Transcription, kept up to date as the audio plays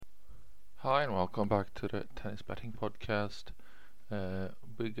Hi and welcome back to the Tennis Betting Podcast.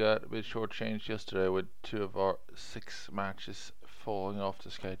 We got a bit shortchanged yesterday with two of our six matches falling off the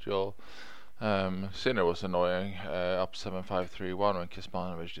schedule. Sinner was annoying, up 7-5-3-1 when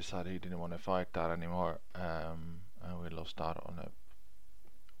Kecmanovic decided he didn't want to fight that anymore. And we lost out on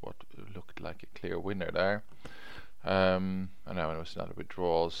what looked like a clear winner there. And then it was another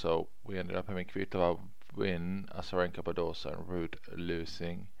withdrawal, so we ended up having Kvitova win, Azarenka, Badosa and Ruud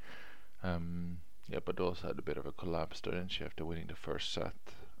losing. Badosa had a bit of a collapse, didn't she, after winning the first set?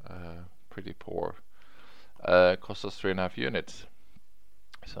 Pretty poor. Cost us 3.5 units,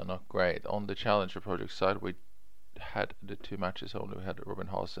 so not great. On the Challenger Project side, we had the two matches only. We had Robin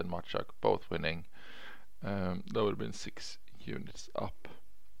Haase and Matchak both winning. That would have been 6 units up.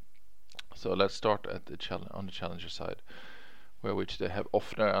 So let's start at on the Challenger side, which they have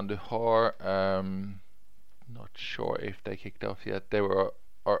Ofner and Duhar. Not sure if they kicked off yet. They were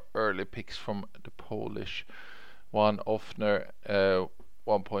our early picks from the Polish one. Ofner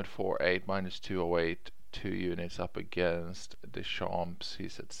 1.48 minus 208, 2 units up against Deschamps.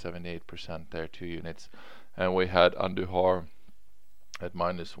 He's at 78% there, 2 units. And we had Andujar at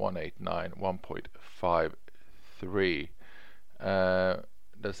minus 189, 1.53.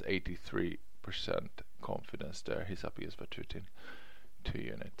 That's 83% confidence there. He's up against Vatutin, 2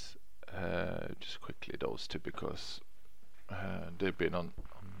 units. Just quickly those two, because they've been on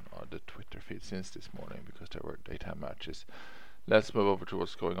the Twitter feed since this morning because there were daytime matches. Let's move over to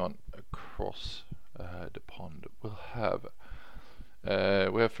what's going on across the pond. We have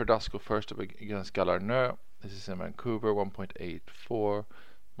Verdasco first up against Galarneau. This is in Vancouver, 1.84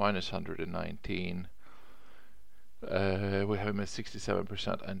 minus 119. We have him at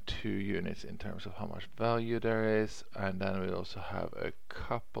 67% and 2 units in terms of how much value there is. And then we also have a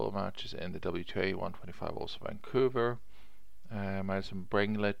couple matches in the WTA 125, also Vancouver. Madison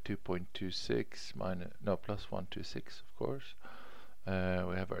Bringlet 2.26 plus 126, of course.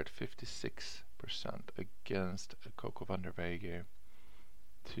 We have her at 56% against Coco van der Weijden,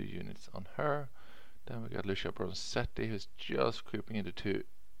 2 units on her. Then we got Lucia Bronzetti, who's just creeping into 2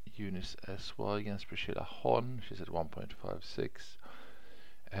 units as well against Priscilla Hon. She's at 1.56,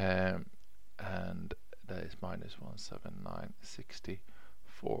 and that is minus 179,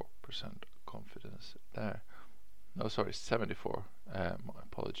 64% confidence there. No, sorry, 74. My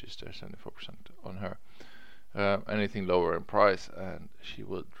apologies there, 74% on her. Anything lower in price, and she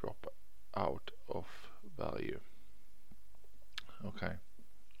will drop out of value. Okay,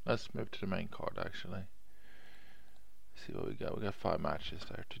 let's move to the main card actually. See what we got. We got 5 matches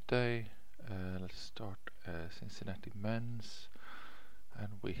there today. Let's start Cincinnati men's,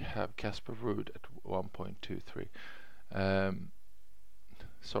 and we have Casper Ruud at 1.23.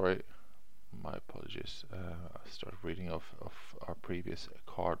 Sorry, my apologies. I started reading off our previous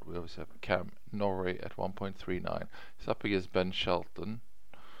card. We also have Cam Norrie at 1.39. He's up against Ben Shelton.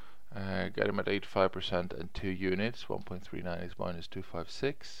 Got him at 85% and 2 units. 1.39 is minus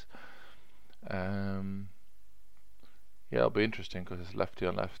 256. It'll be interesting because it's lefty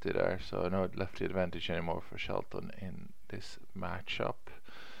on lefty there, so no lefty advantage anymore for Shelton in this matchup.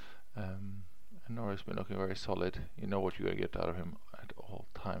 And Norrie's been looking very solid. You know what you're going to get out of him at all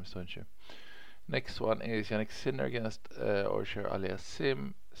times, don't you? Next one is Jannik Sinner against Orcher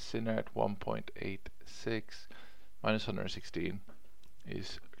Aliassime. Sinner at 1.86, minus 116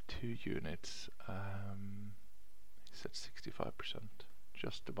 is 2 units. He's at 65%,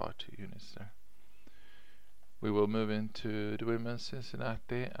 just about 2 units there. We will move into the women's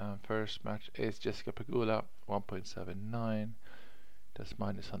Cincinnati. First match is Jessica Pegula, 1.79. That's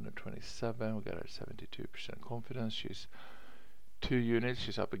minus 127. We got her 72% confidence. She's 2 units.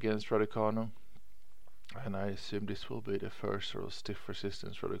 She's up against Raducanu. And I assume this will be the first sort of stiff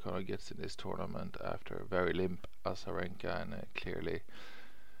resistance Raducanu gets in this tournament after a very limp Azarenka and a clearly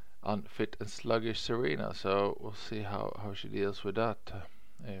unfit and sluggish Serena. So we'll see how she deals with that.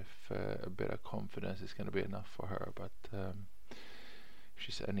 If a bit of confidence is going to be enough for her, but if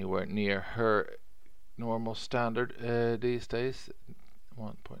she's anywhere near her normal standard these days,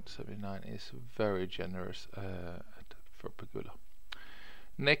 1.79 is very generous for Pegula.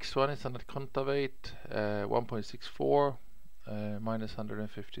 Next one is Anett Kontaveit, 1.64, minus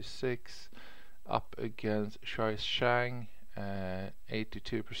 156, up against Shai Shang,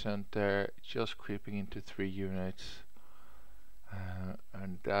 82% there, just creeping into 3 units.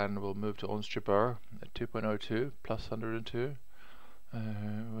 And then we'll move to Ons Jabeur at 2.02 plus 102.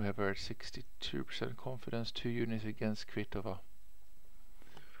 We have her at 62% confidence, 2 units against Kvitova.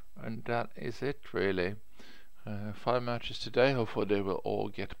 And that is it really. 5 matches today. Hopefully they will all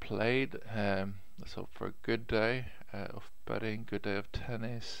get played. Let's hope for a good day of betting, good day of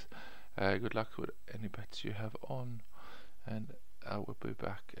tennis, Good luck with any bets you have on, and I will be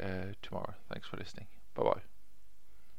back tomorrow. Thanks for listening. Bye bye.